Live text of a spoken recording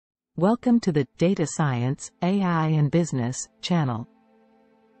Welcome to the Data Science, AI and Business channel.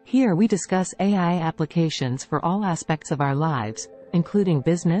 Here we discuss AI applications for all aspects of our lives, including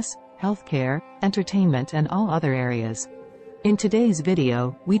business, healthcare, entertainment and all other areas. In today's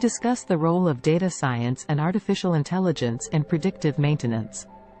video, we discuss the role of data science and artificial intelligence in predictive maintenance.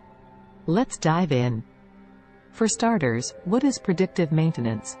 Let's dive in. For starters, what is predictive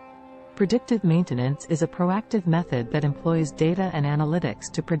maintenance? Predictive maintenance is a proactive method that employs data and analytics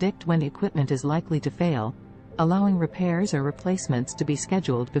to predict when equipment is likely to fail, allowing repairs or replacements to be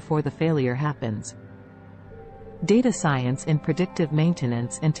scheduled before the failure happens. Data science in predictive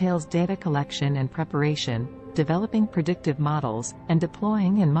maintenance entails data collection and preparation, developing predictive models, and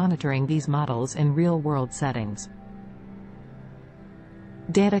deploying and monitoring these models in real-world settings.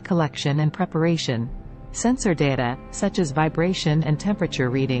 Data collection and preparation. Sensor data, such as vibration and temperature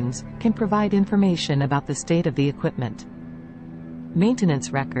readings, can provide information about the state of the equipment.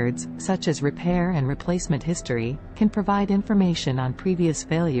 Maintenance records, such as repair and replacement history, can provide information on previous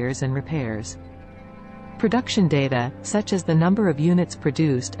failures and repairs. Production data, such as the number of units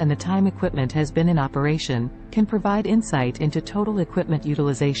produced and the time equipment has been in operation, can provide insight into total equipment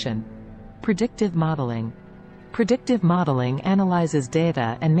utilization. Predictive modeling. Predictive modeling analyzes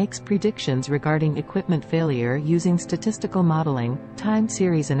data and makes predictions regarding equipment failure using statistical modeling, time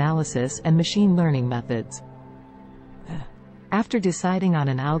series analysis and machine learning methods. After deciding on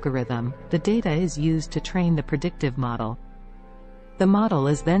an algorithm, the data is used to train the predictive model. The model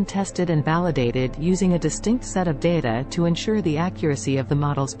is then tested and validated using a distinct set of data to ensure the accuracy of the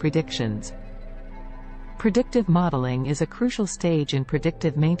model's predictions. Predictive modeling is a crucial stage in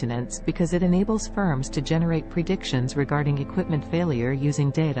predictive maintenance because it enables firms to generate predictions regarding equipment failure using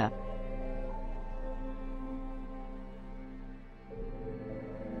data.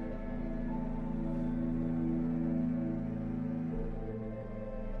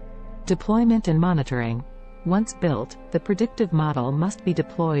 Deployment and monitoring. Once built, the predictive model must be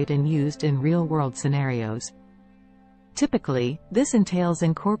deployed and used in real-world scenarios. Typically, this entails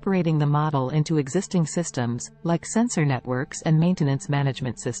incorporating the model into existing systems, like sensor networks and maintenance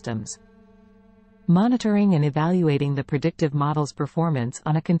management systems. Monitoring and evaluating the predictive model's performance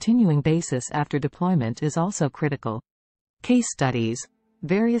on a continuing basis after deployment is also critical. Case studies.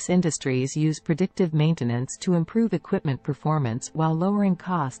 Various industries use predictive maintenance to improve equipment performance while lowering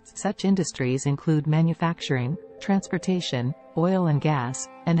costs. Such industries include manufacturing, transportation, oil and gas,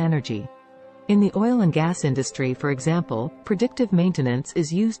 and energy. In the oil and gas industry, for example, predictive maintenance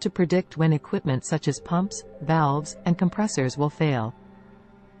is used to predict when equipment such as pumps, valves, and compressors will fail.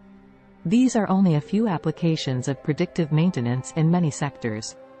 These are only a few applications of predictive maintenance in many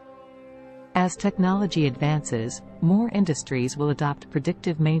sectors. As technology advances, more industries will adopt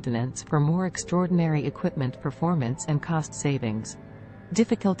predictive maintenance for more extraordinary equipment performance and cost savings.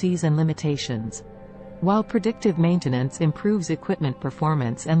 Difficulties and limitations. While predictive maintenance improves equipment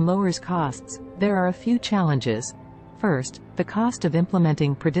performance and lowers costs, there are a few challenges. First, the cost of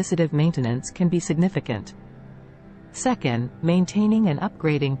implementing predictive maintenance can be significant. Second, maintaining and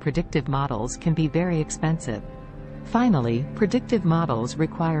upgrading predictive models can be very expensive. Finally, predictive models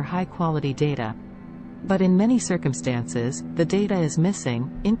require high-quality data. But in many circumstances, the data is missing,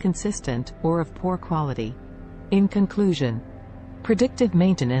 inconsistent, or of poor quality. In conclusion, predictive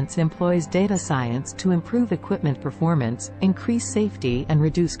maintenance employs data science to improve equipment performance, increase safety and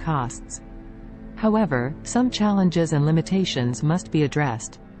reduce costs. However, some challenges and limitations must be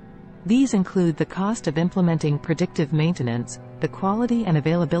addressed. These include the cost of implementing predictive maintenance, the quality and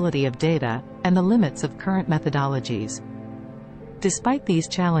availability of data, and the limits of current methodologies. Despite these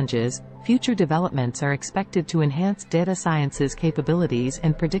challenges, future developments are expected to enhance data science's capabilities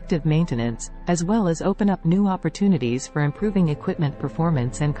in predictive maintenance, as well as open up new opportunities for improving equipment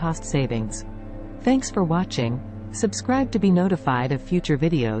performance and cost savings. Thanks for watching. Subscribe to be notified of future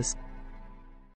videos.